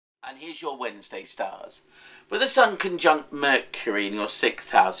And here's your Wednesday stars. With the Sun conjunct Mercury in your 6th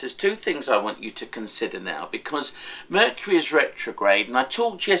house, there's two things I want you to consider now, because Mercury is retrograde, and I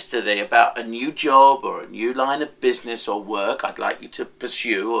talked yesterday about a new job or a new line of business or work I'd like you to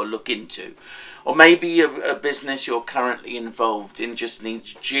pursue or look into. Or maybe a business you're currently involved in just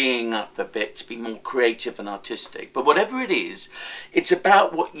needs geeing up a bit to be more creative and artistic. But whatever it is, it's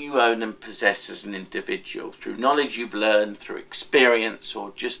about what you own and possess as an individual, through knowledge you've learned, through experience,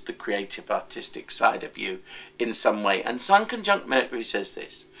 or just the creative artistic side of you in some way. And Sun conjunct Mercury says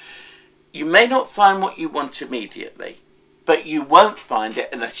this: you may not find what you want immediately, but you won't find it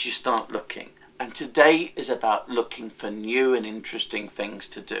unless you start looking. And today is about looking for new and interesting things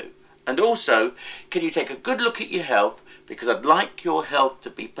to do. And also, can you take a good look at your health, because I'd like your health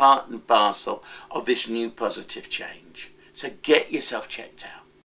to be part and parcel of this new positive change. So get yourself checked out.